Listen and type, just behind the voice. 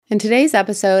In today's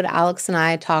episode, Alex and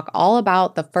I talk all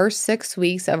about the first 6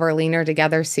 weeks of our Leaner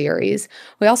Together series.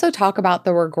 We also talk about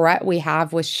the regret we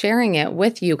have with sharing it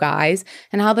with you guys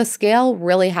and how the scale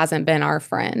really hasn't been our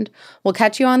friend. We'll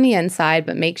catch you on the inside,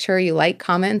 but make sure you like,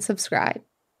 comment, and subscribe.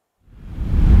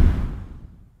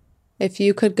 If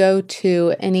you could go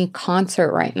to any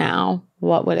concert right now,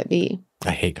 what would it be?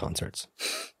 I hate concerts.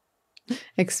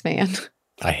 Expand.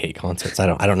 I hate concerts. I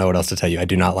don't know what else to tell you. I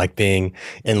do not like being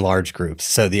in large groups.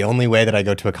 So the only way that I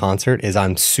go to a concert is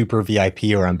I'm super VIP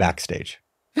or I'm backstage.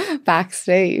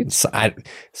 Backstage. So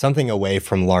something away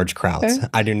from large crowds. Okay.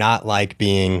 I do not like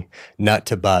being nut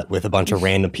to butt with a bunch of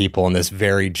random people in this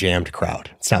very jammed crowd.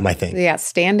 It's not my thing. Yeah,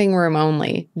 standing room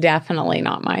only. Definitely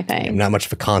not my thing. I'm not much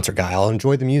of a concert guy. I'll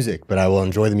enjoy the music, but I will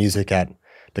enjoy the music at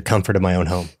the comfort of my own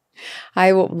home.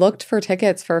 I looked for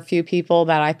tickets for a few people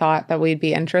that I thought that we'd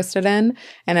be interested in.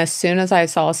 And as soon as I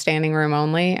saw standing room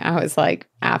only, I was like,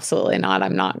 absolutely not.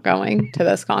 I'm not going to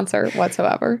this concert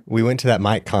whatsoever. We went to that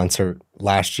Mike concert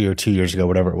last year, 2 years ago,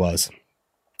 whatever it was.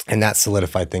 And that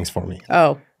solidified things for me.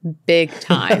 Oh, big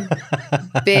time.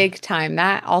 Big time.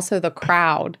 That also the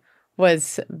crowd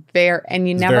was very, and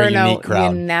you never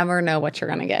know what you're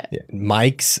going to get. Yeah.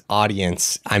 Mike's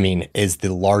audience, is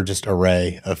the largest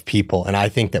array of people. And I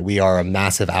think that we are a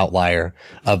massive outlier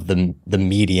of the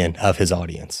median of his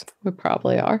audience. We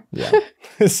probably are. Yeah.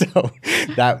 So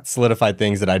that solidified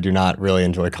things that I do not really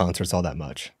enjoy concerts all that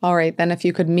much. All right. Then if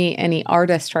you could meet any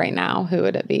artist right now, who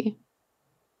would it be?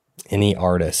 Any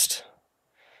artist?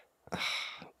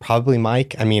 Probably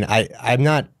Mike. I'm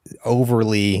not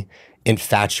overly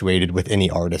infatuated with any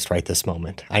artist right this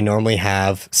moment. I normally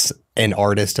have an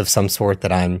artist of some sort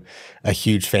that I'm a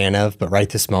huge fan of, but right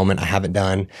this moment, I haven't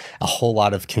done a whole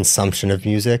lot of consumption of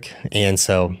music. And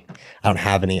so I don't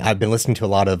have any. I've been listening to a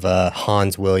lot of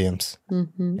Hans Williams.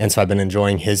 Mm-hmm. And so I've been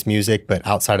enjoying his music, but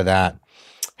outside of that,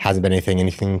 hasn't been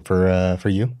anything for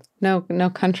you? No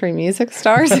country music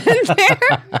stars in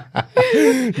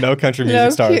there. No country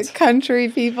music stars. Country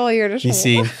people. You're just. You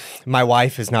see, my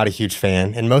wife is not a huge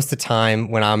fan, and most of the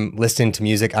time when I'm listening to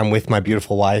music, I'm with my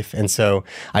beautiful wife, and so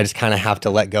I just kind of have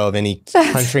to let go of any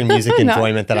country music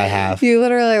enjoyment that I have. You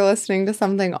literally are listening to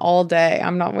something all day.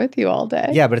 I'm not with you all day.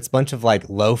 Yeah, but it's a bunch of like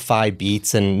lo-fi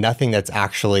beats and nothing that's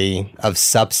actually of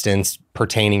substance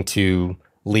pertaining to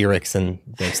lyrics and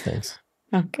those things.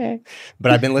 Okay.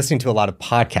 But I've been listening to a lot of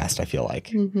podcasts, I feel like.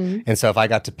 Mm-hmm. And so if I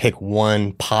got to pick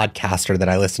one podcaster that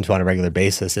I listen to on a regular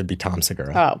basis, it'd be Tom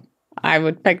Segura. Oh, I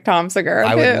would pick Tom Segura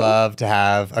I too. would love to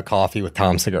have a coffee with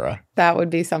Tom Segura. That would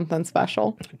be something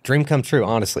special. Dream come true,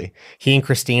 honestly. He and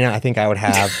Christina, I think I would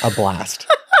have a blast.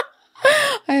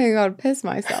 I think I would piss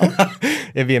myself.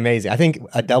 It'd be amazing. I think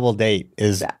a double date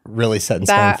is really set in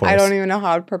stone for us. I don't even know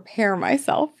how I'd prepare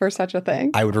myself for such a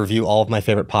thing. I would review all of my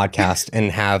favorite podcasts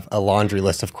and have a laundry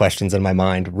list of questions in my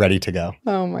mind ready to go.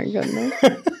 Oh my goodness.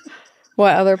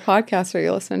 What other podcasts are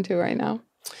you listening to right now?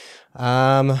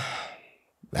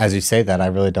 As you say that, I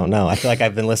really don't know. I feel like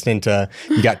I've been listening to,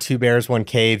 you got Two Bears, One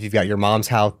Cave, you've got Your Mom's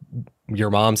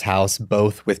House,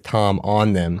 both with Tom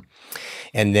on them.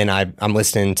 And then I'm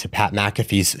listening to Pat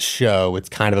McAfee's show. It's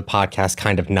kind of a podcast,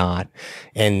 kind of not.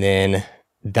 And then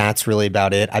that's really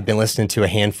about it. I've been listening to a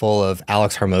handful of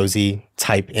Alex Hormozi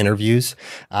type interviews.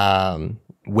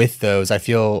 With those, I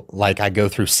feel like I go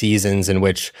through seasons in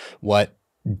which what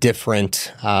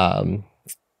different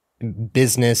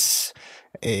business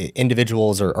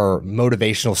individuals or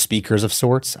motivational speakers of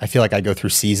sorts. I feel like I go through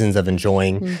seasons of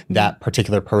enjoying that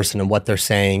particular person and what they're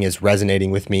saying is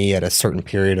resonating with me at a certain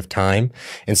period of time.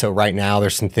 And so right now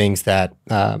there's some things that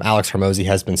Alex Hormozi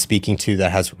has been speaking to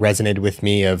that has resonated with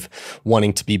me of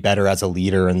wanting to be better as a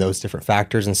leader and those different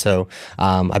factors. And so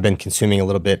I've been consuming a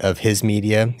little bit of his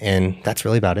media, and that's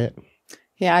really about it.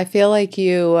 Yeah, I feel like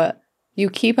you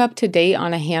keep up to date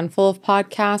on a handful of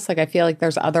podcasts. Like I feel like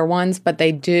there's other ones, but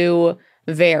they do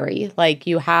vary. Like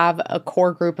you have a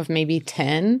core group of maybe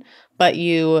 10, but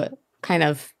you kind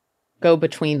of go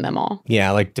between them all.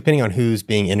 Yeah, like depending on who's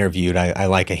being interviewed, I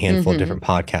like a handful of different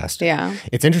podcasts. Yeah.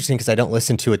 It's interesting because I don't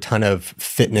listen to a ton of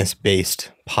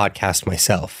fitness-based podcasts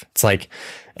myself. It's like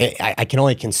I can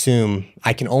only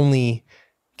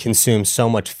consume so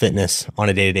much fitness on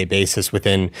a day-to-day basis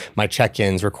within my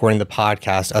check-ins, recording the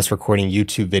podcast, us recording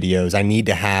YouTube videos. I need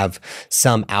to have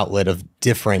some outlet of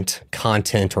different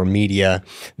content or media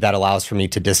that allows for me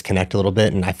to disconnect a little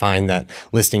bit. And I find that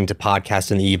listening to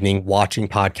podcasts in the evening, watching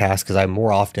podcasts, because I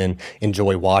more often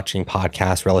enjoy watching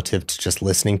podcasts relative to just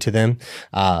listening to them,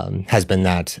 has been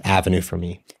that avenue for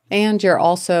me. And you're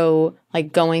also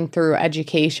like going through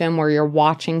education where you're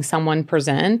watching someone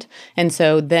present. And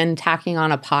so then tacking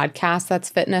on a podcast that's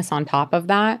fitness on top of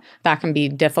that, that can be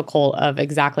difficult of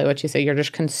exactly what you say. You're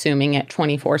just consuming it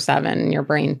 24/7 and your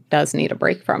brain does need a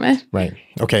break from it. Right.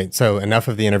 Okay. So enough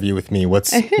of the interview with me.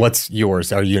 What's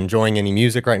yours? Are you enjoying any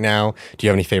music right now? Do you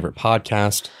have any favorite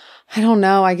podcast? I don't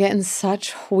know. I get in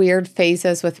such weird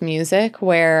phases with music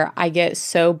where I get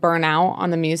so burnt out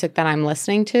on the music that I'm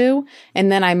listening to. And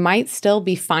then I might still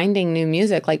be finding new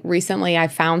music. Like recently, I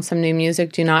found some new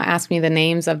music. Do not ask me the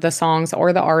names of the songs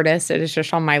or the artists. It is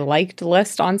just on my liked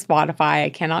list on Spotify. I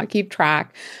cannot keep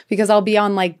track because I'll be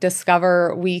on like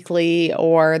Discover Weekly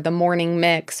or the Morning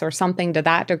Mix or something to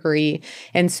that degree.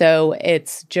 And so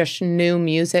it's just new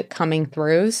music coming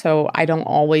through. So I don't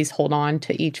always hold on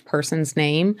to each person's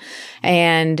name.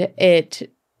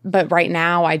 But right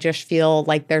now I just feel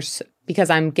like because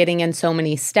I'm getting in so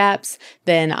many steps,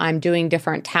 then I'm doing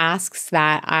different tasks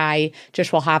that I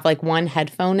just will have like one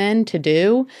headphone in to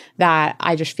do that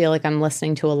I just feel like I'm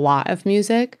listening to a lot of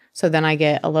music. So then I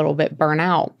get a little bit burnt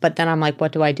out. But then I'm like,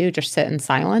 what do I do? Just sit in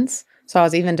silence. So I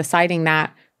was even deciding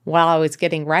that while I was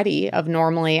getting ready of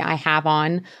normally I have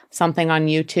on something on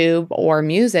YouTube or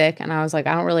music. And I was like,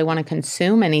 I don't really want to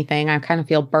consume anything. I kind of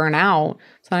feel burnt out.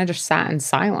 So then I just sat in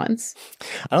silence.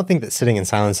 I don't think that sitting in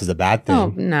silence is a bad thing.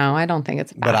 Oh, no, I don't think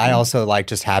it's bad. But I also like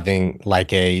just having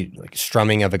like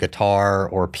strumming of a guitar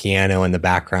or piano in the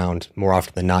background more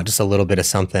often than not, just a little bit of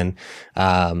something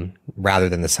rather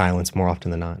than the silence more often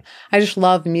than not. I just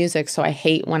love music. So I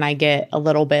hate when I get a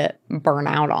little bit burnt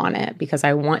out on it because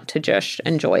I want to just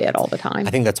enjoy it all the time.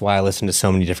 I think that's why I listen to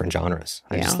so many different genres.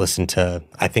 I listen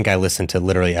to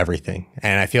literally everything.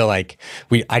 And I feel like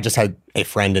I just had a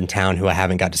friend in town who I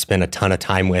haven't got to spend a ton of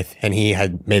time with, and he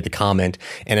had made the comment,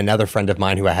 and another friend of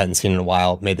mine who I hadn't seen in a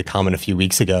while made the comment a few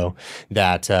weeks ago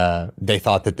that they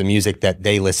thought that the music that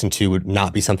they listen to would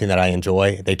not be something that I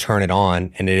enjoy. They turn it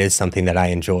on, and it is something that I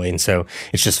enjoy. And so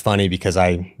it's just funny because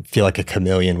I feel like a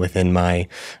chameleon within my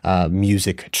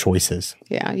music choices.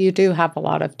 Yeah, you do have a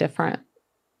lot of different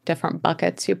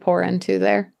buckets you pour into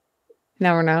there. You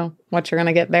never know what you're going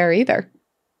to get there either.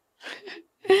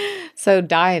 So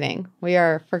dieting, we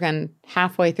are freaking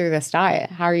halfway through this diet.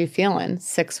 How are you feeling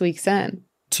 6 weeks in?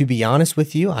 To be honest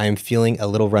with you, I am feeling a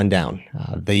little run down.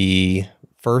 The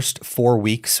first 4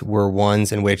 weeks were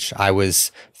ones in which I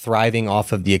was thriving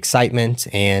off of the excitement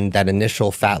and that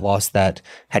initial fat loss that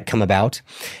had come about.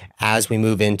 As we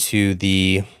move into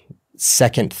the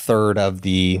second third of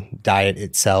the diet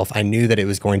itself, I knew that it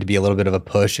was going to be a little bit of a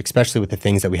push, especially with the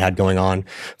things that we had going on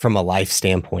from a life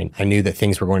standpoint. I knew that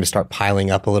things were going to start piling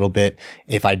up a little bit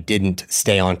if I didn't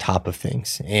stay on top of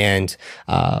things. And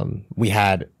we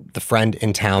had the friend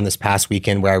in town this past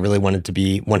weekend where I really wanted to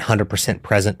be 100%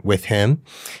 present with him.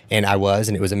 And I was,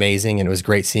 and it was amazing. And it was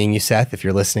great seeing you, Seth, if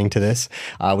you're listening to this.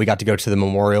 We got to go to the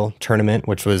Memorial Tournament,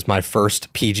 which was my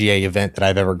first PGA event that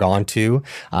I've ever gone to.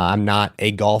 I'm not a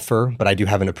golfer, but I do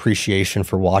have an appreciation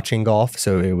for watching golf.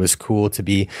 So it was cool to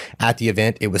be at the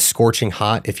event. It was scorching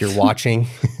hot. If you're watching,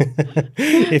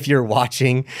 if you're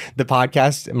watching the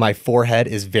podcast, my forehead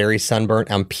is very sunburnt.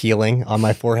 I'm peeling on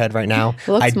my forehead right now.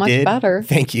 It looks much better.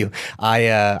 Thank you.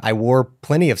 I wore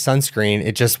plenty of sunscreen.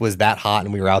 It just was that hot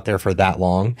and we were out there for that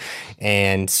long.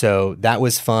 And so that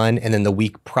was fun. And then the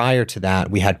week prior to that,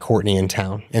 we had Courtney in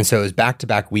town. And so it was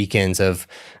back-to-back weekends of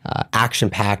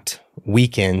action-packed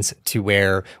weekends to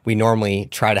where we normally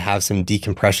try to have some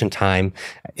decompression time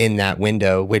in that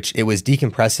window, which it was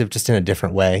decompressive just in a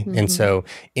different way. Mm-hmm. And so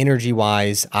energy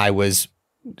wise, I was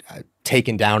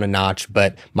taken down a notch,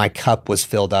 but my cup was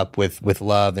filled up with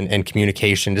love and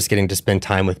communication, just getting to spend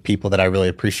time with people that I really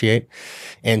appreciate.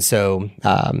 And so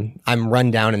I'm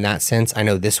run down in that sense. I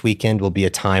know this weekend will be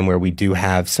a time where we do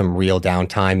have some real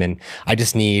downtime and I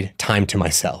just need time to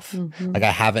myself. Mm-hmm. Like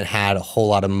I haven't had a whole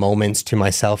lot of moments to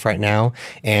myself right now.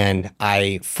 And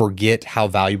I forget how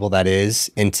valuable that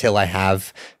is until I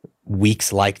have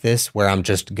weeks like this where I'm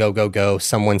just go.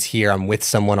 Someone's here. I'm with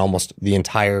someone almost the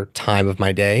entire time of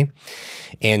my day.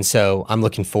 And so I'm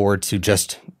looking forward to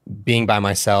just being by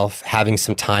myself, having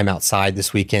some time outside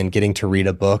this weekend, getting to read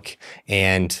a book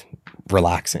and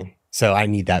relaxing. So I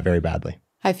need that very badly.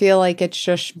 I feel like it's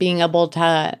just being able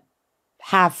to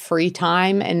have free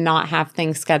time and not have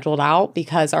things scheduled out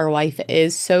because our life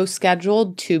is so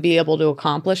scheduled to be able to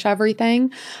accomplish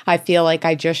everything. I feel like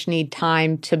I just need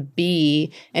time to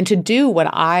be and to do what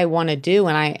I want to do.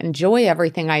 And I enjoy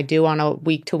everything I do on a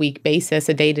week to week basis,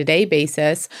 a day to day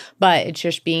basis. But it's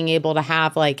just being able to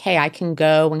have like, hey, I can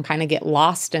go and kind of get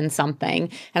lost in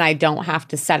something and I don't have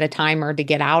to set a timer to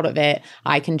get out of it.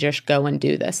 I can just go and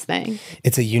do this thing.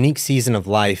 It's a unique season of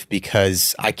life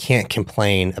because I can't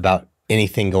complain about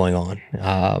anything going on.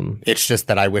 It's just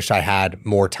that I wish I had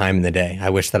more time in the day. I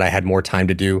wish that I had more time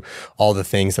to do all the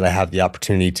things that I have the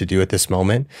opportunity to do at this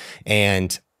moment.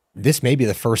 And this may be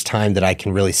the first time that I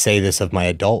can really say this of my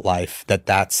adult life, that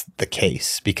that's the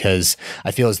case, because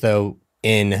I feel as though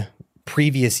in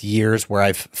previous years where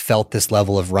I've felt this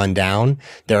level of rundown,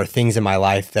 there are things in my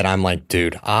life that I'm like,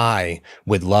 dude, I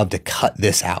would love to cut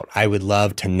this out. I would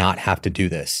love to not have to do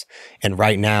this. And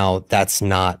right now, that's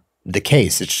not the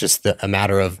case. It's just a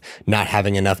matter of not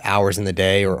having enough hours in the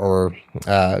day or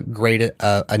great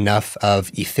enough of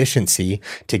efficiency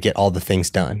to get all the things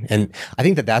done. And I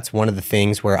think that that's one of the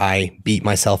things where I beat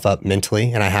myself up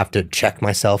mentally, and I have to check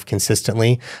myself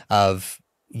consistently of,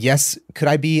 yes, could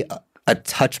I be a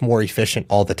touch more efficient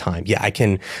all the time? Yeah, I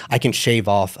can shave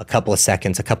off a couple of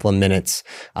seconds, a couple of minutes,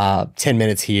 10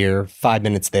 minutes here, 5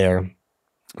 minutes there.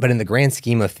 But in the grand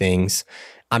scheme of things,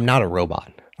 I'm not a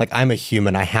robot. Like, I'm a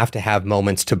human. I have to have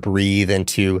moments to breathe and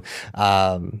to,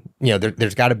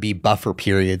 there's got to be buffer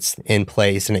periods in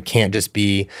place, and it can't just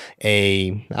be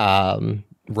a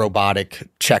robotic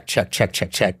check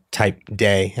type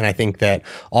day. And I think that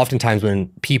oftentimes when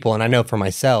people, and I know for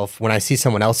myself, when I see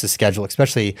someone else's schedule,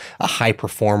 especially a high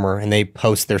performer, and they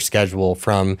post their schedule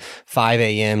from 5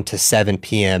 a.m. to 7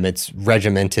 p.m., it's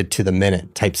regimented to the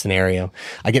minute type scenario.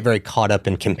 I get very caught up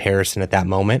in comparison at that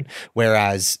moment,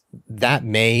 whereas that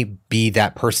may be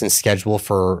that person's schedule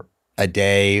for a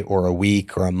day or a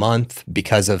week or a month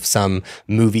because of some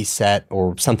movie set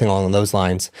or something along those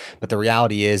lines. But the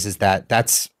reality is that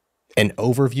that's an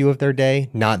overview of their day,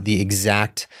 not the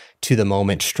exact to the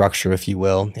moment structure, if you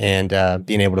will. And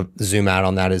being able to zoom out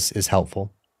on that is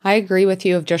helpful. I agree with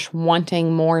you of just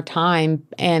wanting more time.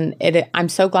 And I'm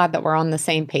so glad that we're on the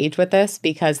same page with this,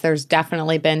 because there's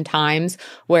definitely been times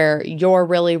where you're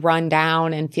really run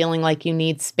down and feeling like you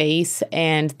need space.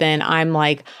 And then I'm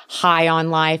like high on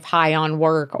life, high on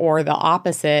work, or the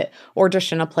opposite, or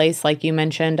just in a place like you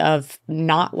mentioned of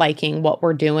not liking what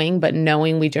we're doing, but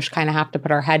knowing we just kind of have to put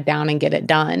our head down and get it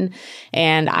done.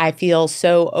 And I feel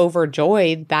so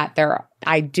overjoyed that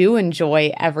I do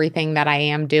enjoy everything that I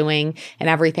am doing and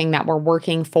everything that we're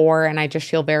working for. And I just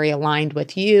feel very aligned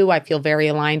with you. I feel very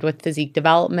aligned with physique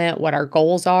development, what our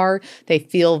goals are. They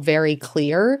feel very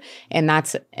clear. And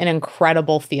that's an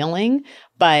incredible feeling.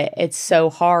 But it's so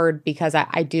hard because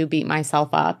I do beat myself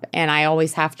up. And I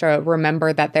always have to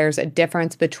remember that there's a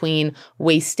difference between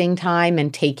wasting time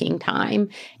and taking time.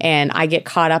 And I get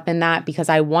caught up in that because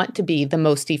I want to be the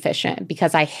most efficient,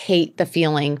 because I hate the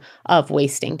feeling of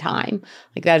wasting time.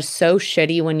 Like, that is so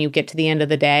shitty when you get to the end of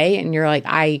the day and you're like,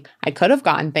 I could have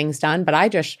gotten things done, but I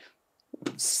just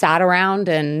sat around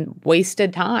and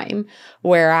wasted time.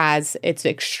 Whereas it's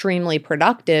extremely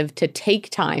productive to take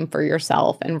time for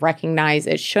yourself and recognize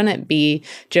it shouldn't be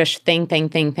just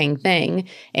thing.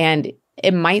 And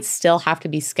it might still have to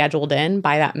be scheduled in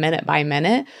by that minute by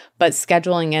minute, but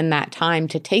scheduling in that time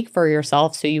to take for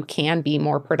yourself so you can be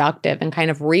more productive, and kind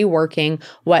of reworking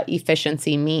what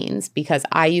efficiency means. Because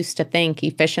I used to think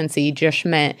efficiency just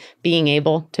meant being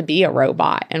able to be a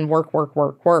robot and work.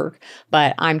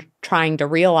 But I'm trying to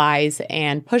realize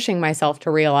and pushing myself to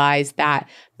realize that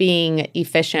being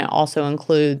efficient also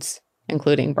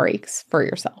including breaks for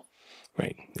yourself.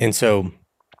 Right. And so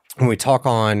when we talk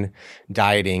on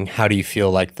dieting, how do you feel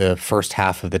like the first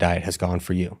half of the diet has gone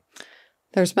for you?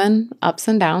 There's been ups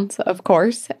and downs, of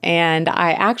course. And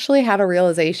I actually had a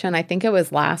realization, I think it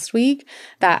was last week,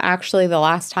 that actually the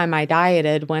last time I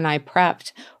dieted when I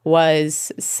prepped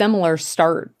was similar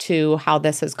start to how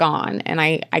this has gone. And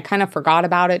I kind of forgot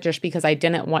about it just because I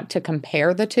didn't want to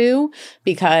compare the two,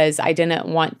 because I didn't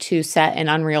want to set an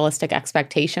unrealistic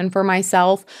expectation for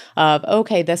myself of,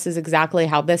 okay, this is exactly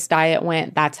how this diet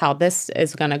went. That's how this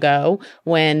is going to go,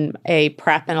 when a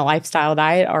prep and a lifestyle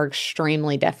diet are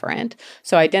extremely different.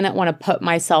 So I didn't want to put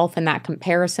myself in that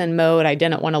comparison mode. I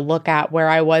didn't want to look at where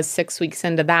I was 6 weeks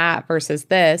into that versus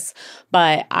this.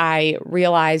 But I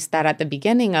realized that at the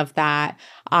beginning of that,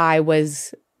 I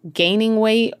was gaining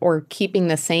weight or keeping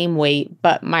the same weight,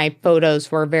 but my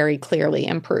photos were very clearly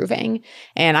improving.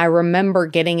 And I remember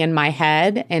getting in my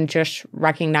head and just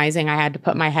recognizing I had to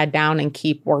put my head down and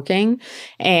keep working.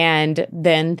 And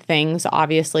then things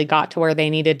obviously got to where they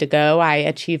needed to go. I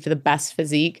achieved the best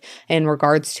physique in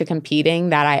regards to competing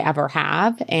that I ever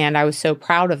have. And I was so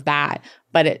proud of that.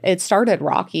 But it started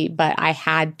rocky, but I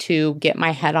had to get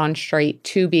my head on straight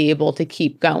to be able to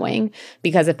keep going.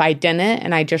 Because if I didn't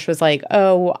and I just was like,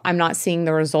 oh, I'm not seeing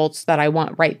the results that I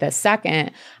want right this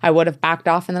second, I would have backed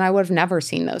off and then I would have never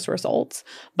seen those results.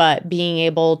 But being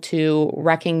able to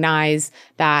recognize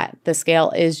that the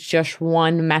scale is just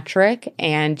one metric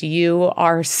and you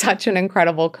are such an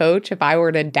incredible coach. If I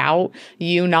were to doubt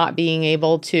you not being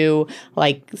able to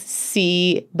like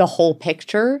see the whole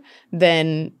picture,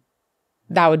 then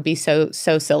that would be so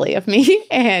silly of me.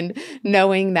 And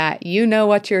knowing that you know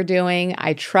what you're doing,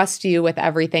 I trust you with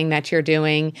everything that you're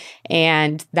doing,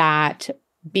 and that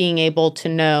being able to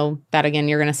know that, again,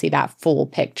 you're going to see that full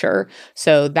picture.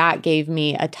 So that gave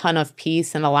me a ton of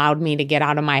peace and allowed me to get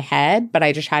out of my head. But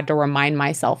I just had to remind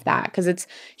myself that, because it's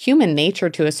human nature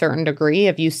to a certain degree.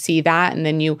 If you see that and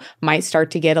then you might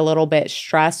start to get a little bit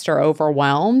stressed or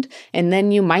overwhelmed, and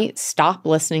then you might stop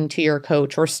listening to your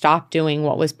coach or stop doing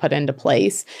what was put into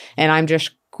place. And I'm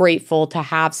just grateful to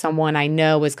have someone I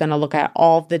know is going to look at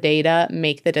all of the data,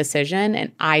 make the decision,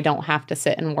 and I don't have to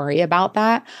sit and worry about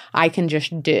that. I can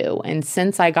just do. And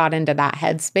since I got into that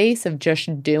headspace of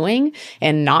just doing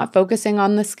and not focusing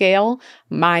on the scale,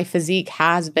 my physique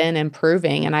has been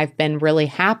improving and I've been really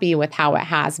happy with how it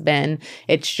has been.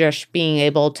 It's just being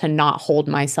able to not hold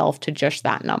myself to just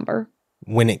that number.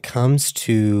 When it comes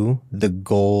to the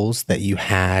goals that you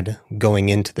had going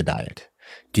into the diet,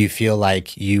 do you feel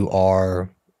like you are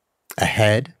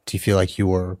ahead? Do you feel like you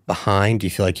were behind? Do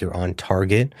you feel like you're on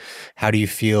target? How do you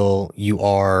feel you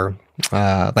are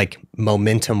like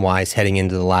momentum wise heading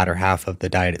into the latter half of the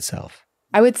diet itself?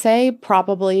 I would say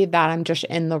probably that I'm just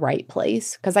in the right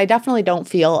place, because I definitely don't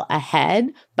feel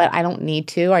ahead, but I don't need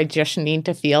to. I just need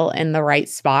to feel in the right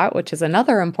spot, which is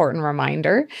another important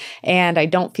reminder. And I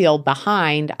don't feel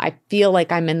behind. I feel like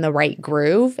I'm in the right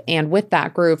groove. And with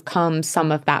that groove comes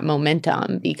some of that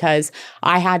momentum, because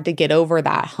I had to get over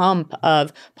that hump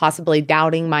of possibly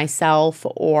doubting myself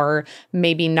or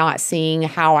maybe not seeing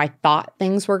how I thought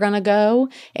things were going to go,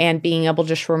 and being able to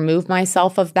just remove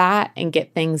myself of that and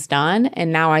get things done.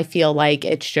 And now I feel like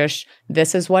it's just,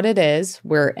 this is what it is.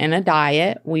 We're in a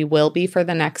diet. We will be for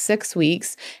the next 6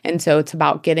 weeks. And so it's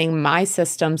about getting my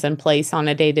systems in place on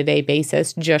a day-to-day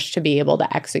basis just to be able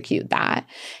to execute that.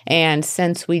 And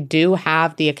since we do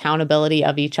have the accountability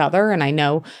of each other, and I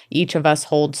know each of us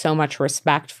hold so much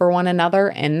respect for one another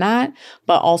in that,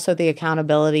 but also the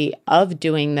accountability of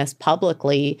doing this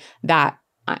publicly, that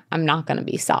I'm not going to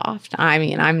be soft. I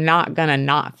mean, I'm not going to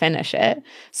not finish it.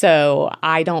 So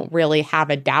I don't really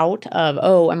have a doubt of,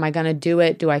 oh, am I going to do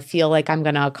it? Do I feel like I'm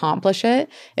going to accomplish it?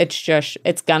 It's just,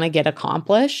 it's going to get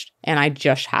accomplished, and I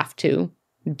just have to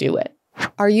do it.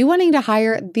 Are you wanting to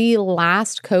hire the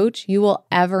last coach you will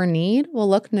ever need? Well,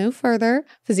 look no further.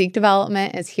 Physique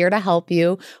Development is here to help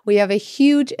you. We have a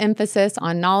huge emphasis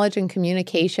on knowledge and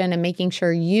communication and making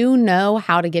sure you know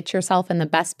how to get yourself in the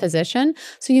best position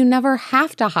so you never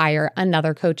have to hire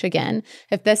another coach again.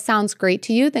 If this sounds great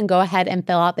to you, then go ahead and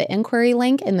fill out the inquiry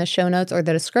link in the show notes or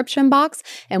the description box,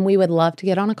 and we would love to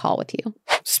get on a call with you.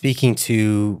 Speaking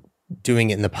to doing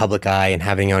it in the public eye and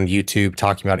having it on YouTube,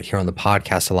 talking about it here on the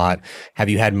podcast a lot, have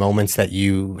you had moments that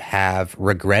you have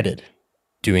regretted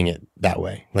doing it that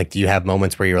way? Like, do you have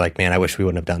moments where you're like, man, I wish we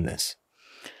wouldn't have done this?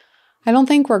 I don't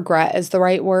think regret is the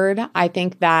right word. I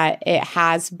think that it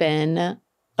has been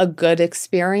a good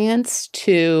experience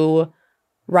to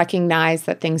recognize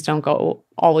that things don't go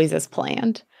always as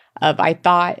planned. I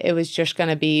thought it was just going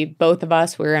to be both of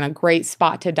us. We're in a great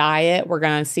spot to diet. We're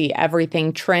going to see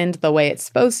everything trend the way it's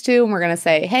supposed to. And we're going to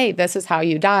say, hey, this is how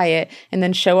you diet, and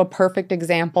then show a perfect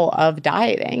example of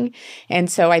dieting. And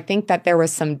so I think that there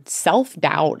was some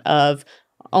self-doubt of,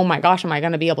 oh my gosh, am I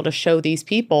going to be able to show these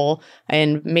people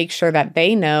and make sure that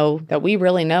they know that we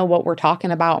really know what we're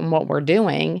talking about and what we're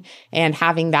doing, and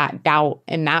having that doubt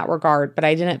in that regard. But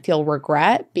I didn't feel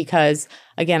regret, because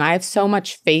again, I have so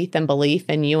much faith and belief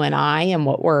in you and I and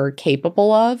what we're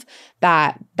capable of,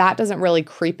 that doesn't really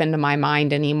creep into my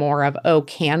mind anymore of, oh,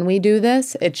 can we do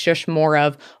this? It's just more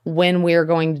of when we're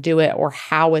going to do it or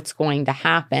how it's going to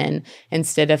happen,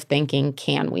 instead of thinking,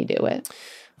 can we do it?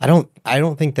 I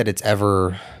don't think that it's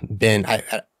ever been,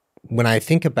 when I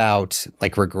think about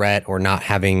like regret or not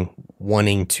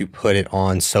wanting to put it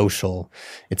on social,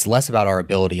 it's less about our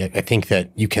ability. I think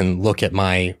that you can look at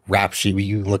my rap sheet.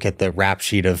 You look at the rap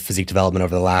sheet of physique development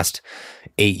over the last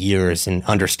 8 years and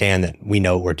understand that we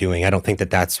know what we're doing. I don't think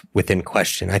that that's within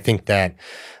question. I think that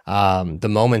the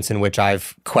moments in which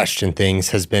I've questioned things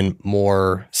has been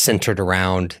more centered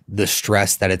around the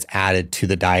stress that it's added to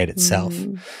the diet itself.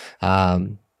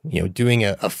 Doing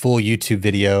a full YouTube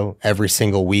video every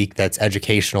single week that's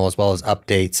educational as well as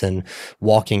updates and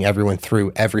walking everyone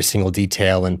through every single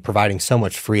detail and providing so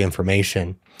much free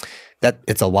information, that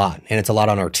it's a lot, and it's a lot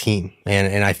on our team.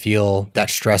 And I feel that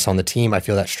stress on the team. I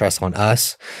feel that stress on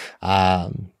us.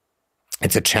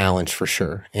 It's a challenge for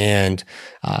sure. And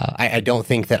I don't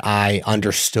think that I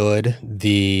understood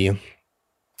the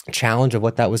challenge of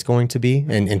what that was going to be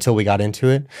until we got into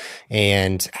it,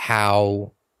 and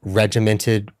how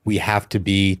regimented we have to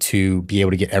be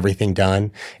able to get everything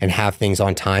done and have things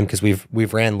on time, because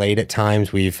we've ran late at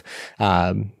times.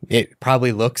 It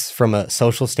probably looks from a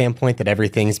social standpoint that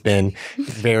everything's been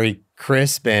very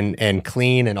crisp and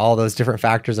clean and all those different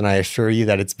factors. And I assure you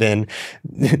that it's been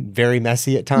very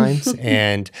messy at times.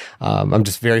 And I'm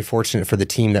just very fortunate for the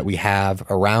team that we have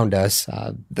around us,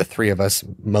 the three of us,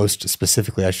 most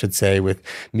specifically, I should say, with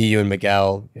me, you, and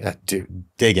Miguel,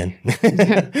 digging.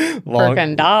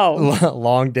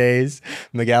 long days.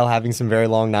 Miguel having some very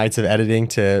long nights of editing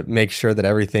to make sure that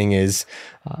everything is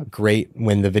great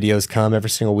when the videos come every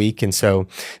single week. And so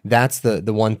that's the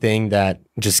one thing that,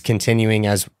 just continuing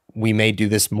as we may do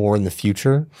this more in the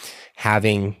future,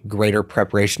 having greater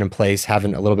preparation in place,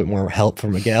 having a little bit more help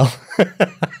from Miguel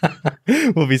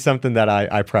will be something that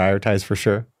I prioritize for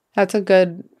sure. That's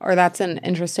an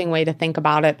interesting way to think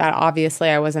about it that obviously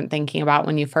I wasn't thinking about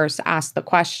when you first asked the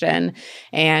question.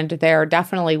 And there are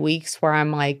definitely weeks where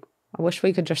I'm like, I wish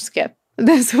we could just skip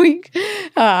this week.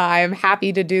 I'm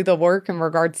happy to do the work in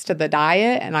regards to the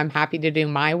diet, and I'm happy to do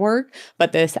my work,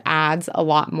 but this adds a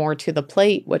lot more to the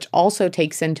plate, which also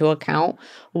takes into account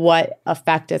what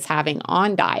effect it's having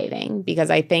on dieting,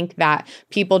 because I think that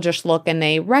people just look and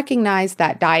they recognize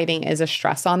that dieting is a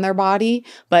stress on their body,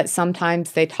 but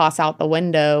sometimes they toss out the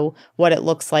window what it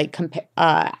looks like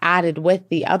added with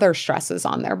the other stresses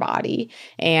on their body.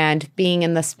 And being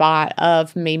in the spot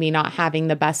of maybe not having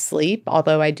the best sleep,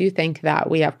 although I do think that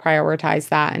we have prioritized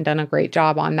that and done a great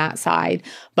job on that side,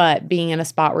 but being in a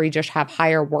spot where you just have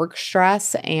higher work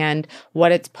stress and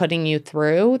what it's putting you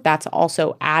through, that's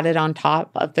also added on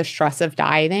top of the stress of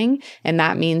dieting. And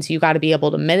that means you got to be able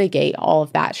to mitigate all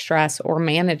of that stress or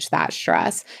manage that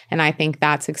stress. And I think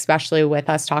that's especially with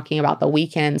us talking about the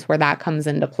weekends where that comes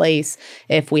into place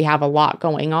if we have a lot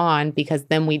going on, because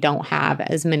then we don't have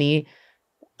as many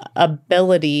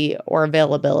ability or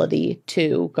availability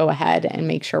to go ahead and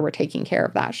make sure we're taking care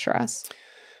of that stress.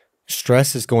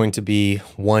 Stress is going to be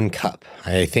one cup.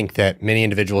 I think that many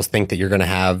individuals think that you're going to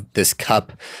have this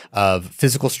cup of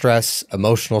physical stress,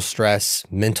 emotional stress,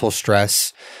 mental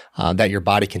stress that your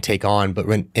body can take on. But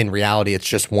in reality, it's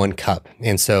just one cup.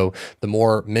 And so the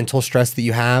more mental stress that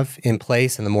you have in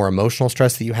place and the more emotional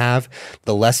stress that you have,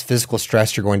 the less physical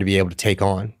stress you're going to be able to take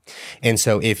on. And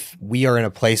so if we are in a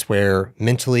place where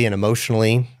mentally and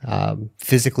emotionally,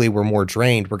 physically, we're more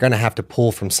drained, we're going to have to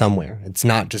pull from somewhere. It's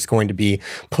not just going to be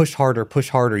push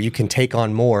harder. You can take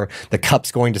on more. The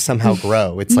cup's going to somehow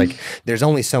grow. It's like there's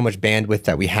only so much bandwidth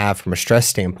that we have from a stress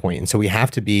standpoint. And so we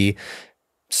have to be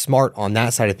smart on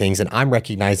that side of things. And I'm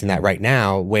recognizing that right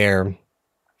now, where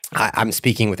I'm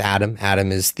speaking with Adam. Adam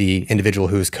is the individual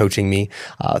who is coaching me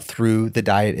through the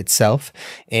diet itself.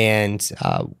 And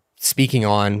speaking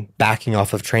on backing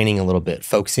off of training a little bit,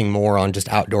 focusing more on just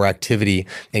outdoor activity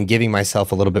and giving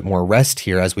myself a little bit more rest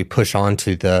here as we push on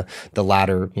to the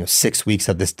latter 6 weeks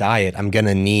of this diet. I'm going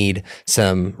to need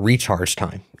some recharge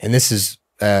time. And this is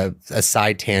a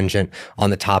side tangent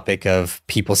on the topic of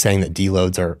people saying that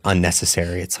deloads are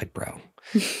unnecessary. It's like, bro,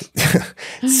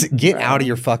 get out of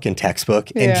your fucking textbook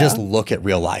and just look at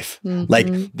real life. Like,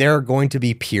 there are going to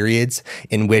be periods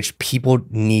in which people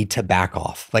need to back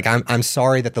off. Like, I'm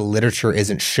sorry that the literature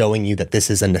isn't showing you that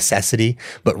this is a necessity,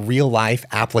 but real life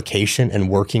application and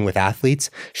working with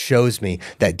athletes shows me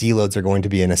that deloads are going to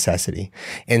be a necessity.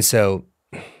 And so,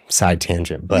 side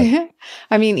tangent, but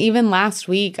I mean, even last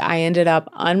week, I ended up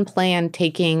unplanned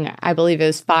taking, I believe it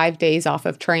was 5 days off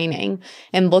of training.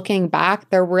 And looking back,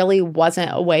 there really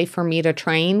wasn't a way for me to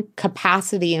train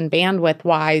capacity and bandwidth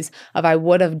wise if I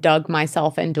would have dug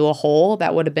myself into a hole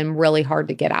that would have been really hard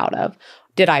to get out of.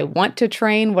 Did I want to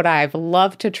train? Would I have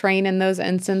loved to train in those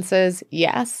instances?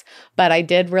 Yes. But I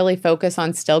did really focus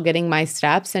on still getting my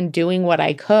steps and doing what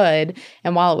I could.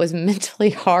 And while it was mentally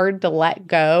hard to let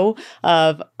go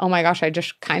of, oh my gosh, I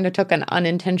just kind of took an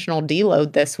unintentional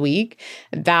deload this week,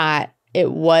 that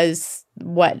it was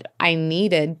what I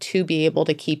needed to be able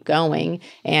to keep going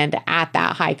and at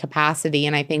that high capacity.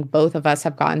 And I think both of us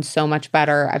have gotten so much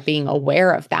better at being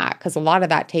aware of that, because a lot of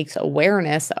that takes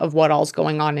awareness of what all's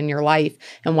going on in your life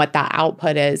and what that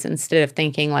output is, instead of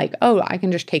thinking like, oh, I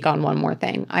can just take on one more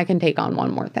thing. I can take on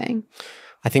one more thing.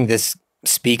 I think this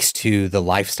speaks to the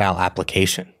lifestyle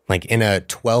application. Like in a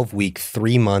 12-week,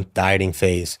 3-month dieting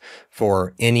phase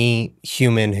for any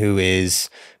human who is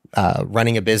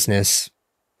running a business,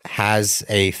 has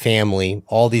a family,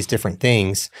 all these different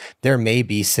things, there may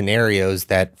be scenarios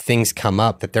that things come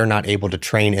up that they're not able to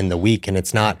train in the week. And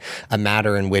it's not a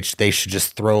matter in which they should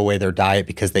just throw away their diet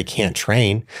because they can't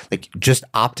train. Like, just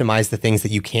optimize the things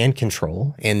that you can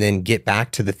control and then get back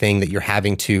to the thing that you're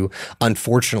having to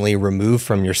unfortunately remove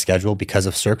from your schedule because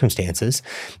of circumstances,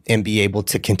 and be able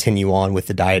to continue on with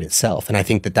the diet itself. And I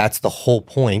think that that's the whole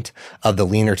point of the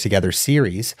Leaner Together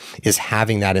series, is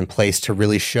having that in place to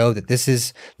really show that this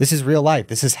is real life.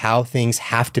 This is how things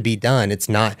have to be done. It's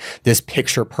not this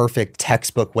picture perfect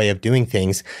textbook way of doing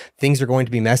things. Things are going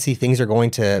to be messy. Things are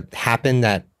going to happen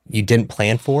that you didn't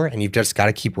plan for, and you've just got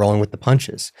to keep rolling with the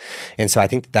punches. And so I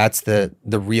think that that's the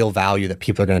real value that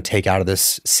people are going to take out of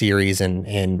this series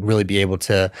and really be able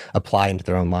to apply into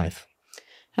their own life.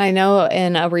 I know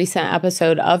in a recent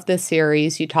episode of the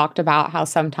series, you talked about how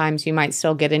sometimes you might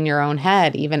still get in your own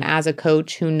head, even as a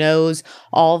coach who knows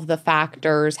all of the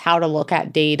factors, how to look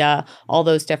at data, all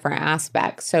those different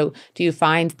aspects. So do you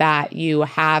find that you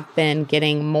have been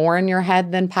getting more in your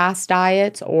head than past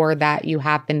diets, or that you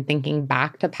have been thinking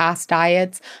back to past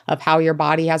diets of how your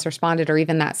body has responded, or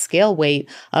even that scale weight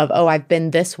of, oh, I've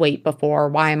been this weight before.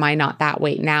 Why am I not that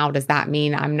weight now? Does that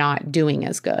mean I'm not doing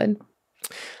as good?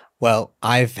 Well,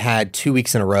 I've had 2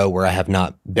 weeks in a row where I have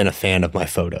not been a fan of my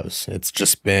photos. It's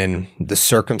just been the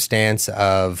circumstance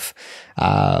of,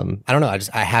 I don't know.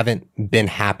 I haven't been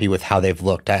happy with how they've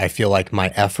looked. I feel like my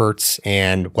efforts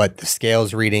and what the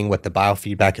scale's reading, what the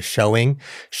biofeedback is showing,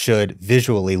 should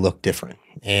visually look different.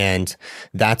 And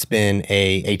that's been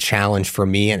a challenge for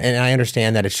me. And I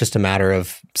understand that it's just a matter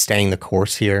of staying the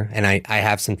course here. And I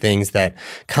have some things that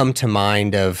come to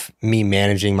mind of me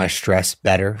managing my stress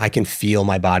better. I can feel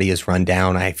my body is run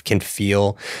down. I can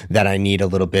feel that I need a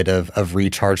little bit of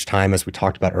recharge time, as we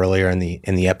talked about earlier in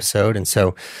the episode. And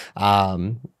so,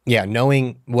 yeah,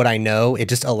 knowing what I know, it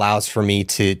just allows for me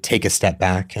to take a step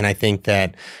back. And I think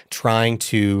that trying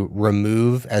to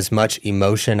remove as much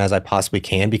emotion as I possibly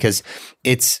can, because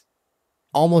it's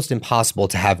almost impossible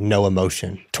to have no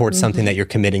emotion towards something that you're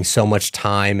committing so much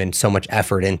time and so much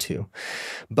effort into.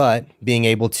 But being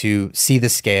able to see the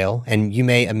scale, and you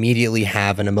may immediately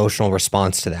have an emotional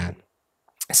response to that.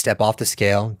 Step off the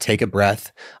scale, take a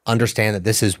breath, understand that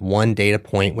this is one data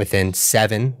point within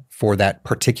 7 for that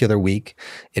particular week.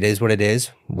 It is what it is.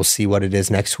 We'll see what it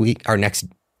is next week or next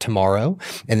tomorrow,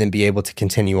 and then be able to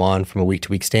continue on from a week to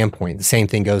week standpoint. The same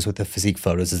thing goes with the physique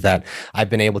photos, is that I've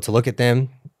been able to look at them,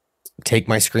 take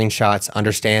my screenshots,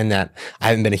 understand that I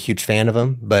haven't been a huge fan of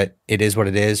them, but it is what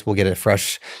it is. We'll get a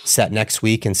fresh set next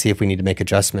week and see if we need to make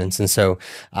adjustments. And so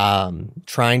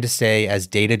trying to stay as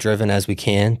data driven as we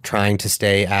can, trying to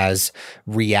stay as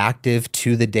reactive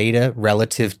to the data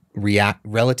relative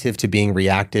to being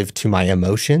reactive to my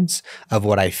emotions of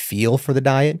what I feel for the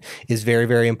diet is very,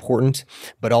 very important,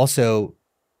 but also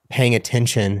paying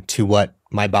attention to what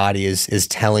my body is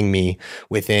telling me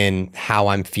within how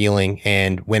I'm feeling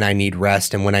and when I need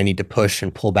rest and when I need to push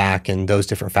and pull back and those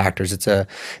different factors. It's a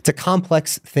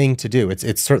complex thing to do.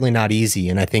 It's certainly not easy.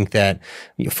 And I think that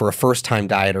for a first time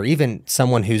diet, or even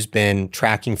someone who's been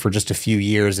tracking for just a few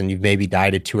years and you've maybe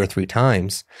dieted 2 or 3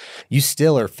 times, you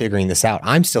still are figuring this out.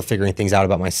 I'm still figuring things out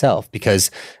about myself,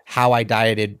 because how I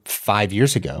dieted 5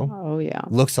 years ago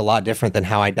looks a lot different than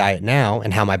how I diet now,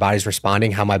 and how my body's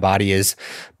responding, how my body is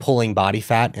pulling body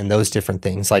fat and those different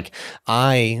things. Like,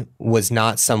 I was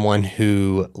not someone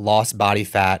who lost body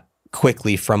fat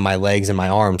quickly from my legs and my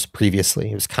arms previously.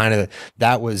 It was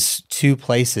that was 2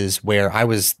 places where I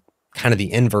was kind of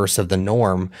the inverse of the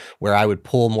norm, where I would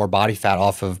pull more body fat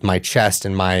off of my chest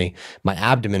and my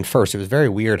abdomen first. It was very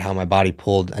weird how my body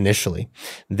pulled initially.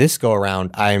 This go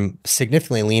around, I'm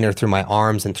significantly leaner through my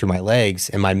arms and through my legs,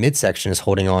 and my midsection is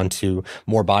holding on to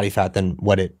more body fat than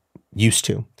what it used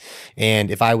to. And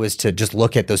if I was to just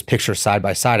look at those pictures side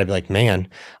by side, I'd be like, man,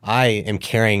 I am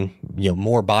carrying,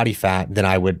 more body fat than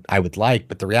I would like.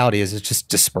 But the reality is it's just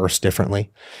dispersed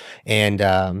differently. And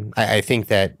I think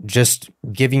that just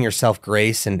giving yourself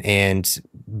grace and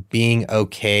being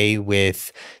okay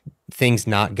with things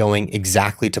not going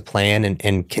exactly to plan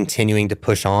and continuing to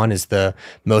push on is the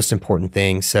most important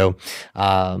thing. So,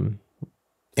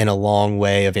 in a long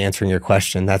way of answering your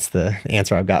question, that's the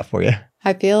answer I've got for you.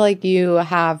 I feel like you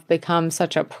have become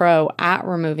such a pro at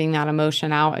removing that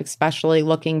emotion out, especially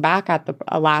looking back at the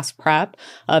last prep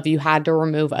of you had to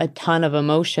remove a ton of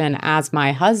emotion as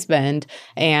my husband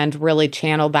and really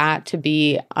channel that to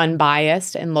be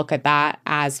unbiased and look at that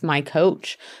as my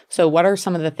coach. So what are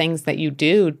some of the things that you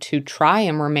do to try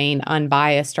and remain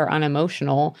unbiased or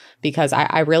unemotional? Because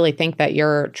I really think that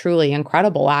you're truly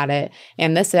incredible at it.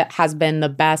 And this has been the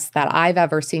best that I've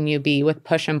ever seen you be with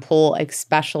push and pull,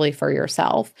 especially for yourself.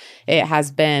 It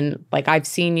has been like I've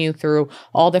seen you through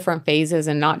all different phases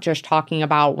and not just talking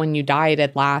about when you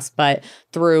dieted last, but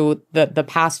through the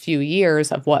past few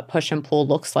years of what push and pull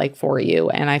looks like for you.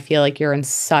 And I feel like you're in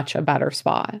such a better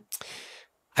spot.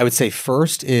 I would say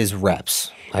first is reps.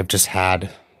 I've just had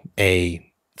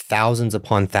thousands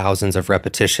upon thousands of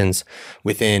repetitions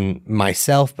within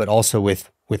myself, but also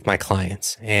with my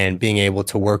clients, and being able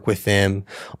to work with them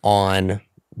on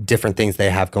different things they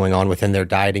have going on within their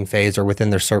dieting phase or within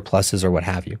their surpluses or what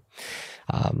have you.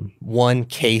 One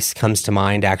case comes to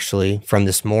mind actually from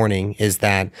this morning is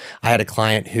that I had a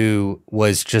client who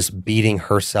was just beating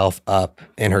herself up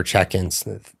in her check-ins.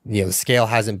 The scale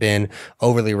hasn't been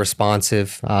overly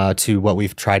responsive to what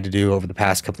we've tried to do over the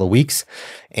past couple of weeks.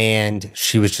 And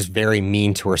she was just very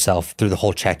mean to herself through the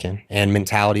whole check-in, and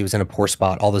mentality was in a poor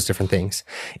spot, all those different things.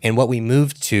 And what we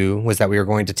moved to was that we were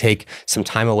going to take some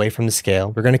time away from the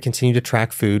scale. We're going to continue to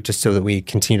track food just so that we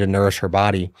continue to nourish her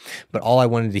body. But all I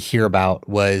wanted to hear about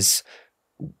was,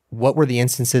 what were the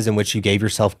instances in which you gave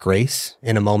yourself grace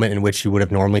in a moment in which you would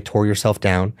have normally tore yourself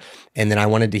down? And then I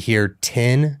wanted to hear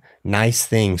 10 nice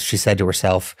things she said to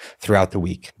herself throughout the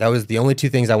week. That was the only two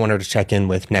things I wanted her to check in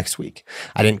with next week.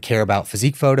 I didn't care about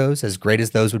physique photos, as great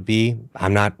as those would be.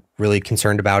 I'm not really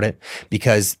concerned about it,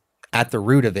 because at the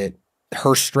root of it,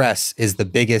 her stress is the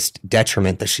biggest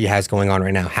detriment that she has going on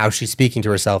right now. How she's speaking to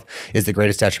herself is the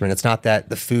greatest detriment. It's not that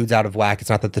the food's out of whack. It's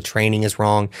not that the training is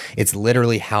wrong. It's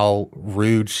literally how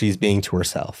rude she's being to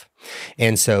herself.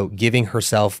 And so giving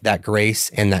herself that grace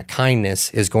and that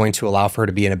kindness is going to allow for her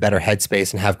to be in a better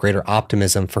headspace and have greater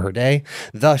optimism for her day.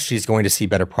 Thus, she's going to see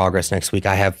better progress next week.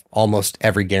 I have almost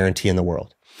every guarantee in the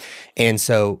world. And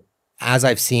so as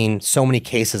I've seen so many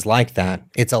cases like that,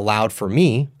 it's allowed for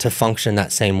me to function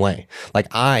that same way. Like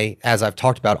as I've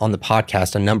talked about on the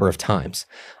podcast a number of times,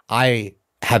 I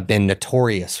have been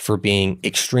notorious for being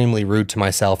extremely rude to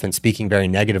myself and speaking very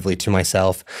negatively to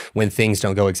myself when things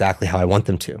don't go exactly how I want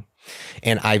them to.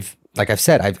 And like I've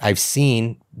said, I've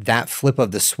seen that flip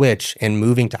of the switch and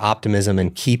moving to optimism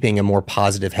and keeping a more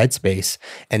positive headspace,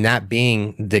 and that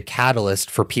being the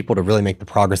catalyst for people to really make the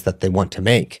progress that they want to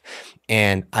make.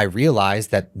 And I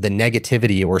realized that the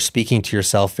negativity or speaking to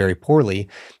yourself very poorly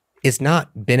is not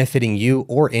benefiting you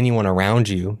or anyone around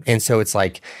you. And so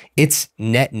it's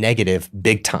net negative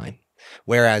big time.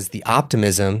 Whereas the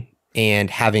optimism and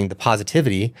having the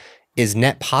positivity is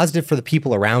net positive for the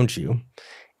people around you.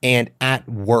 And at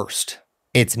worst,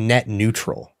 it's net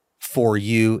neutral for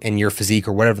you and your physique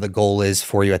or whatever the goal is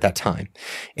for you at that time.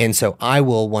 And so I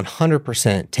will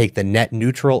 100% take the net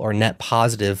neutral or net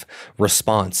positive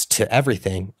response to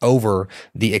everything over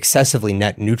the excessively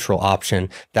net neutral option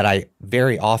that I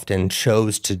very often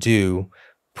chose to do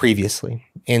previously.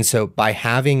 And so by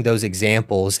having those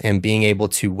examples and being able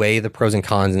to weigh the pros and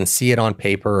cons and see it on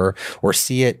paper or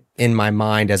see it in my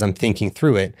mind as I'm thinking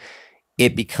through it,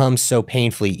 it becomes so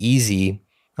painfully easy.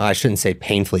 I shouldn't say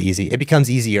painfully easy. It becomes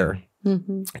easier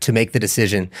to make the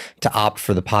decision to opt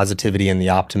for the positivity and the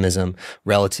optimism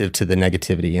relative to the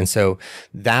negativity. And so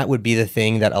that would be the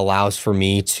thing that allows for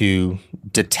me to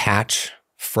detach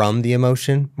from the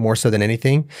emotion more so than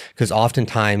anything, because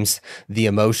oftentimes the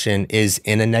emotion is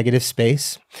in a negative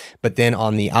space. But then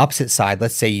on the opposite side,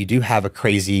 let's say you do have a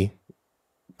crazy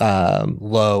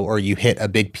low, or you hit a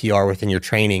big PR within your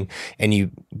training and you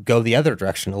go the other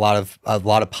direction. A lot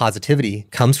of positivity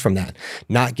comes from that,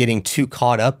 not getting too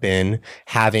caught up in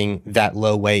having that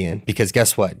low weigh in, because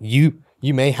guess what? You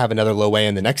may have another low weigh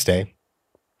in the next day,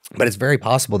 but it's very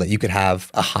possible that you could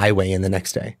have a high weigh in the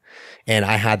next day. And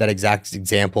I had that exact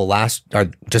example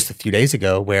just a few days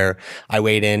ago where I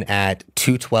weighed in at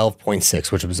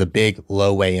 212.6, which was a big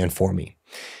low weigh in for me.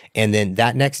 And then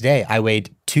that next day I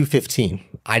weighed 215.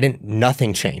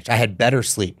 nothing changed. I had better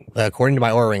sleep. According to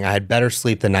my Oura Ring, I had better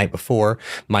sleep the night before.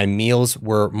 My meals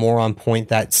were more on point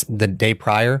the day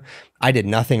prior. I did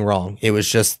nothing wrong. It was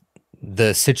just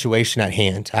the situation at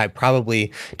hand. I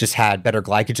probably just had better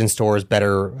glycogen stores,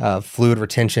 better fluid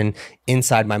retention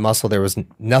inside my muscle. There was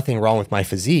nothing wrong with my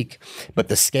physique, but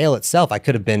the scale itself, I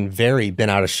could have been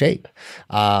out of shape.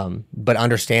 But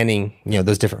understanding,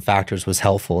 those different factors was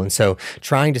helpful. And so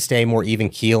trying to stay more even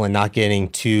keel and not getting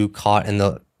too caught in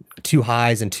the too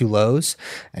highs and too lows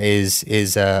is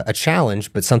a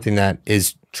challenge, but something that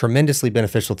is tremendously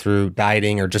beneficial through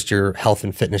dieting or just your health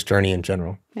and fitness journey in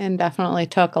general. And definitely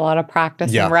took a lot of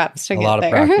practice and reps to get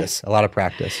there. A lot of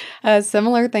practice. A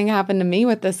similar thing happened to me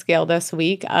with the scale this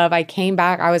week. I came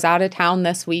back, I was out of town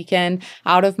this weekend,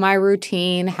 out of my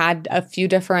routine, had a few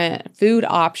different food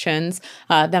options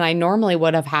than I normally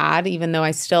would have had, even though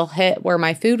I still hit where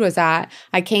my food was at.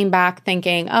 I came back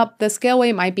thinking, the scale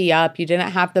weight might be up. You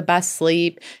didn't have the best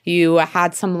sleep. You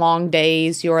had some long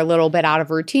days. You're a little bit out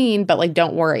of routine, but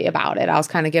don't worry about it. I was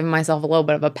kind of giving myself a little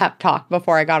bit of a pep talk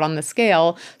before I got on the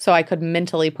scale so I could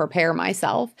mentally prepare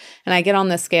myself. And I get on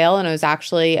the scale and it was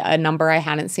actually a number I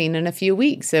hadn't seen in a few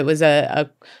weeks. It was a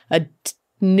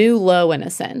new low in a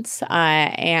sense.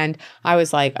 And I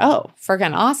was like, oh,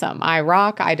 freaking awesome. I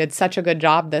rock. I did such a good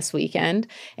job this weekend,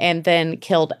 and then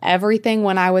killed everything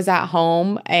when I was at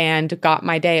home and got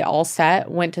my day all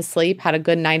set, went to sleep, had a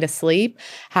good night of sleep,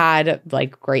 had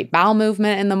great bowel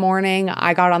movement in the morning.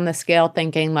 I got on the scale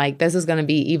thinking this is going to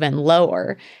be even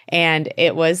lower. And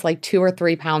it was 2 or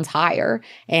 3 pounds higher.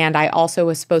 And I also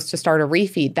was supposed to start a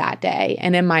refeed that day.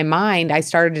 And in my mind, I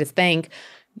started to think,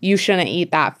 you shouldn't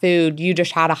eat that food. You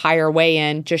just had a higher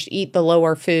weigh-in. Just eat the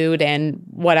lower food and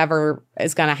whatever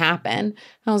is going to happen. And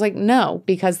I was like, no,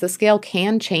 because the scale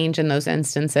can change in those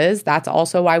instances. That's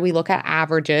also why we look at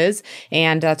averages.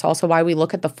 And that's also why we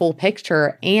look at the full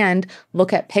picture and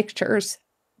look at pictures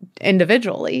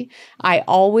individually. I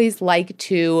always like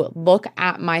to look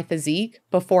at my physique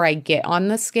before I get on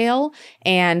the scale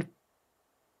and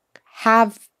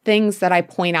have things that I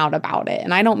point out about it.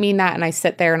 And I don't mean that and I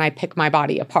sit there and I pick my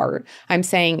body apart. I'm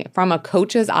saying from a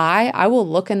coach's eye, I will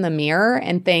look in the mirror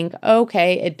and think,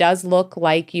 okay, it does look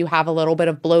like you have a little bit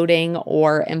of bloating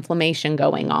or inflammation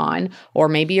going on, or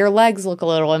maybe your legs look a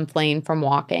little inflamed from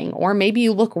walking, or maybe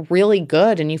you look really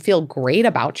good and you feel great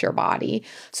about your body.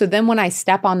 So then when I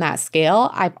step on that scale,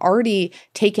 I've already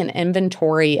taken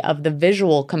inventory of the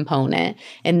visual component,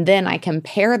 and then I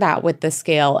compare that with the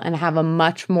scale and have a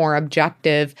much more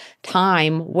objective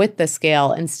time with the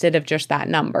scale instead of just that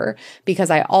number. Because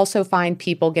I also find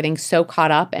people getting so caught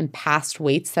up in past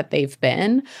weights that they've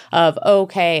been of,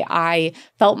 okay, I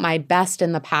felt my best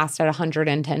in the past at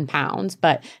 110 pounds,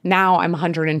 but now I'm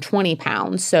 120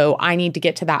 pounds. So I need to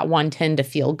get to that 110 to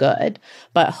feel good.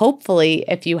 But hopefully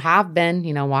if you have been,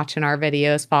 watching our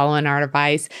videos, following our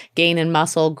advice, gaining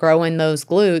muscle, growing those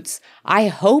glutes, I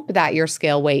hope that your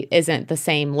scale weight isn't the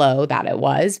same low that it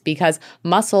was, because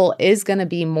muscle is going to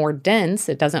be more dense.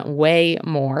 It doesn't weigh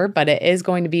more, but it is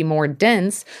going to be more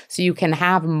dense, so you can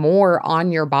have more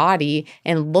on your body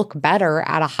and look better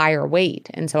at a higher weight.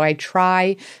 And so I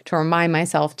try to remind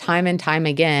myself time and time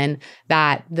again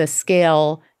that the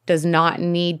scale does not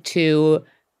need to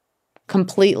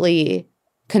completely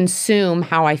consume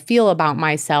how I feel about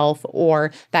myself,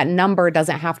 or that number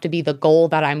doesn't have to be the goal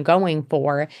that I'm going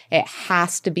for. It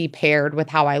has to be paired with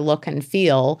how I look and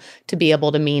feel to be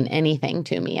able to mean anything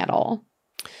to me at all.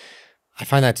 I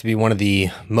find that to be one of the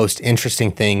most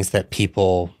interesting things that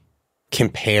people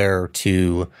compare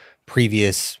to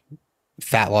previous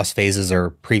fat loss phases or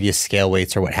previous scale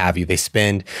weights or what have you.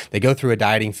 They go through a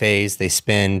dieting phase, they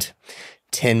spend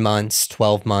 10 months,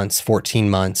 12 months, 14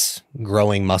 months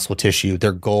growing muscle tissue,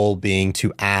 their goal being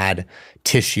to add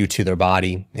tissue to their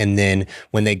body. And then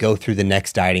when they go through the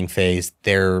next dieting phase,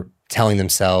 they're telling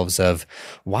themselves of,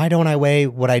 why don't I weigh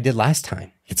what I did last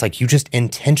time? It's like you just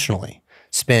intentionally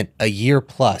spent a year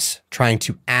plus trying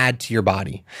to add to your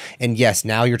body. And yes,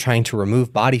 now you're trying to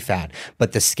remove body fat,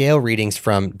 but the scale readings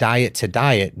from diet to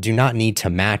diet do not need to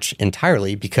match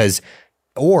entirely, because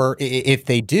or if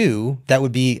they do, that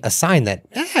would be a sign that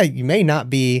you may not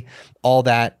be all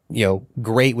that,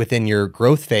 great within your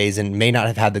growth phase and may not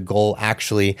have had the goal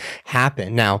actually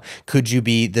happen. Now, could you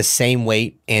be the same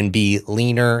weight and be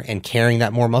leaner and carrying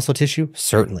that more muscle tissue?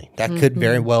 Certainly. That could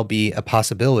very well be a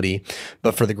possibility.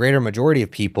 But for the greater majority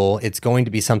of people, it's going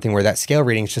to be something where that scale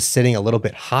reading is just sitting a little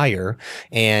bit higher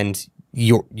and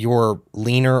you're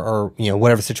leaner, or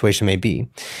whatever the situation may be.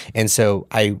 And so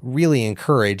I really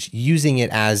encourage using it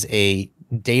as a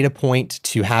data point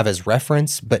to have as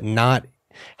reference, but not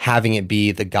having it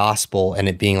be the gospel and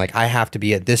it being like, I have to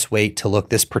be at this weight to look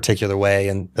this particular way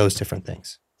and those different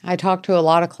things. I talk to a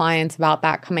lot of clients about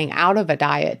that coming out of a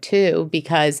diet too,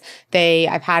 because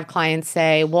I've had clients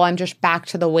say, well, I'm just back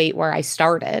to the weight where I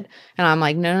started. And I'm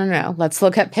like, no. Let's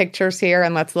look at pictures here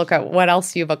and let's look at what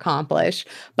else you've accomplished.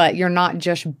 But you're not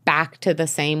just back to the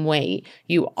same weight.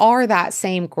 You are that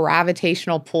same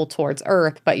gravitational pull towards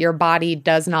Earth, but your body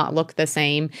does not look the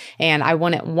same. And I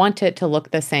wouldn't want it to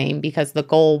look the same because the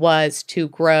goal was to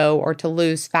grow or to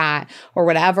lose fat or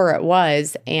whatever it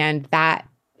was. And that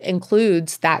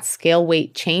includes that scale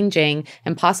weight changing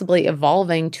and possibly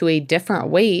evolving to a different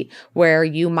weight where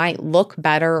you might look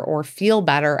better or feel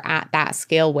better at that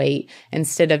scale weight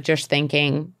instead of just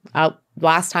thinking, oh,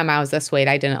 last time I was this weight,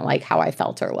 I didn't like how I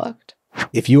felt or looked.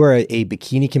 If you are a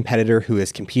bikini competitor who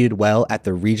has competed well at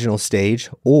the regional stage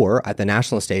or at the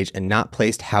national stage and not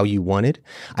placed how you wanted,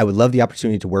 I would love the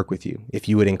opportunity to work with you. If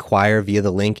you would inquire via the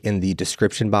link in the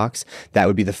description box, that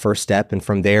would be the first step. And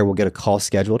from there, we'll get a call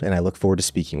scheduled, and I look forward to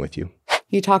speaking with you.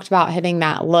 You talked about hitting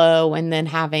that low and then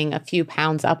having a few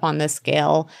pounds up on the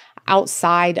scale.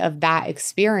 Outside of that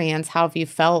experience, how have you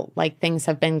felt like things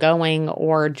have been going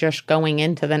or just going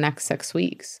into the next 6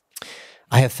 weeks?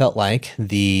 I have felt like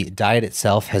the diet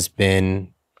itself has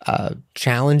been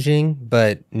challenging,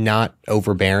 but not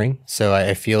overbearing. So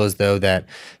I feel as though that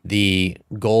the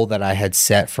goal that I had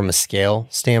set from a scale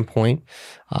standpoint,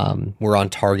 we're on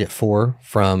target for.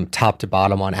 From top to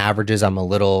bottom on averages, I'm a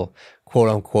little quote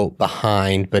unquote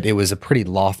behind, but it was a pretty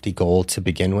lofty goal to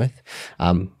begin with.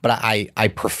 But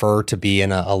I prefer to be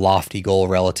in a lofty goal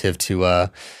relative to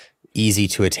a easy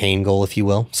to attain goal, if you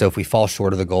will. So if we fall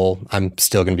short of the goal, I'm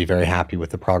still going to be very happy with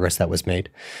the progress that was made.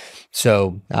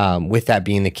 So with that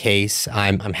being the case,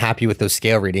 I'm happy with those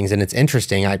scale readings. And it's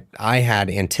interesting. I had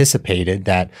anticipated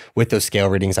that with those scale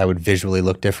readings, I would visually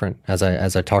look different as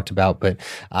I talked about. But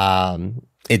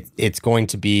it's going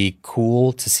to be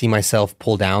cool to see myself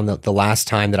pull down. The last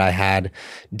time that I had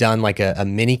done like a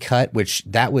mini cut, which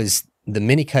that was the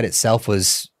mini cut itself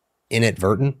was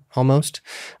inadvertent almost,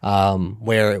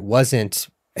 where it wasn't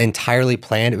entirely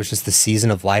planned. It was just the season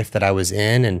of life that I was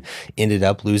in and ended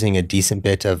up losing a decent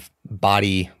bit of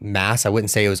body mass. I wouldn't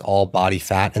say it was all body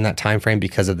fat in that time frame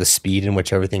because of the speed in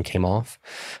which everything came off.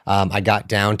 I got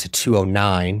down to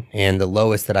 209, and the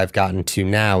lowest that I've gotten to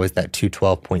now is that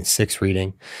 212.6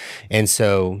 reading. And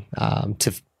so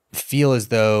to feel as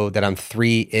though that I'm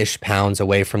 3-ish pounds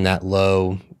away from that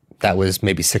low that was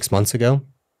maybe 6 months ago,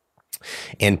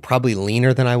 and probably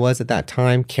leaner than I was at that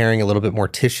time, carrying a little bit more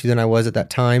tissue than I was at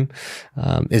that time,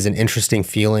 is an interesting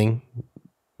feeling.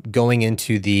 Going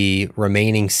into the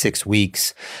remaining 6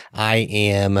 weeks, I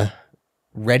am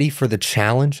ready for the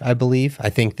challenge, I believe.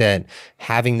 I think that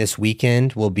having this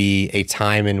weekend will be a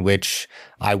time in which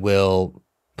I will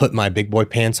put my big boy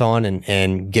pants on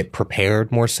and get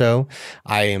prepared more so.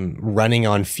 I am running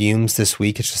on fumes this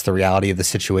week. It's just the reality of the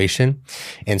situation.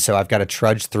 And so I've got to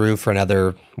trudge through for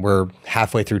we're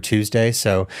halfway through Tuesday.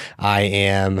 So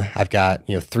I've got,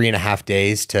 3.5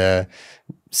 days to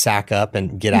sack up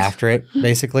and get after it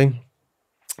basically.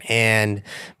 And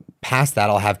past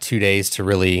that, I'll have 2 days to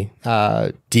really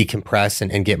decompress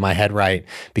and get my head right,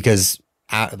 because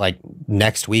like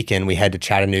next weekend we head to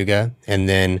Chattanooga, and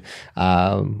then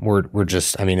we're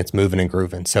just, it's moving and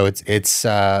grooving. So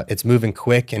it's moving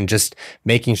quick, and just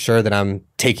making sure that I'm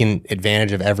taking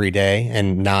advantage of every day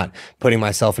and not putting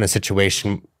myself in a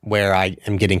situation where I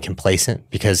am getting complacent,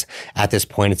 because at this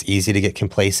point it's easy to get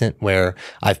complacent where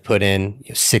I've put in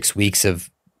 6 weeks of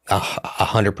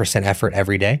 100% effort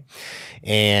every day.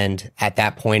 And at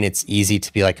that point, it's easy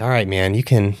to be like, all right, man, you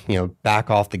can, back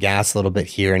off the gas a little bit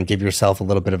here and give yourself a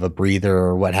little bit of a breather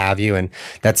or what have you. And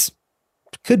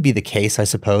could be the case, I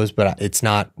suppose, but it's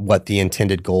not what the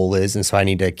intended goal is. And so I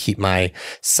need to keep my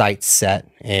sights set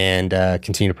and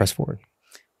continue to press forward.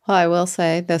 Well, I will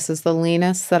say this is the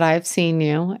leanest that I've seen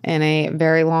you in a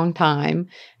very long time,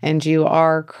 and you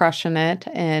are crushing it.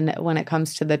 And when it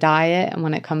comes to the diet and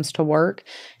when it comes to work,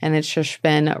 and it's just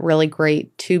been really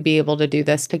great to be able to do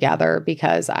this together,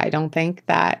 because I don't think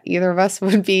that either of us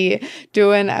would be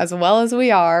doing as well as we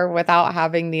are without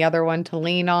having the other one to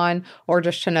lean on, or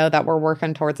just to know that we're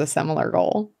working towards a similar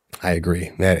goal. I agree.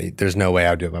 There's no way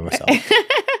I'd do it by myself.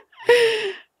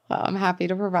 Well, I'm happy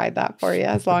to provide that for you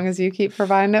as long as you keep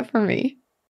providing it for me.